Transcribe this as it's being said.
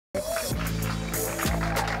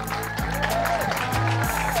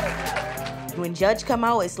when Judge come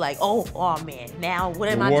out, it's like, oh man, now what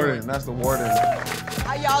am I doing? That's the warden.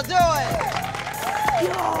 How y'all doing?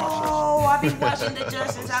 Yo, I've been watching the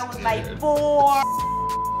Judge since I was like 4.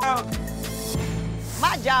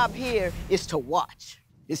 My job here is to watch.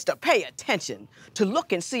 Is to pay attention, to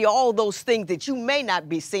look and see all those things that you may not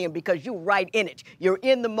be seeing because you're right in it. You're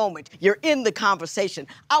in the moment. You're in the conversation.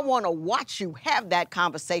 I want to watch you have that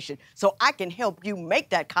conversation so I can help you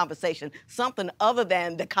make that conversation something other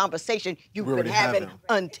than the conversation you've been having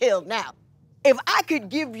until now. If I could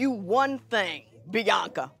give you one thing,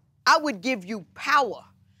 Bianca, I would give you power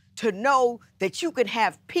to know that you can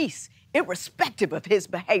have peace irrespective of his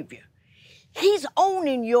behavior. He's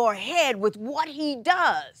owning your head with what he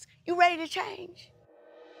does. You ready to change?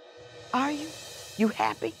 Are you? You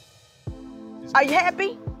happy? Are you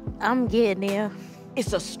happy? I'm getting there.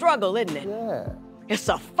 It's a struggle, isn't it? Yeah. It's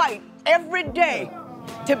a fight every day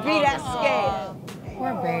to be that scared.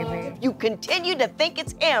 Poor baby. If you continue to think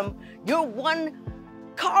it's him, you're one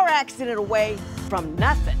car accident away from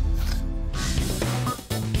nothing.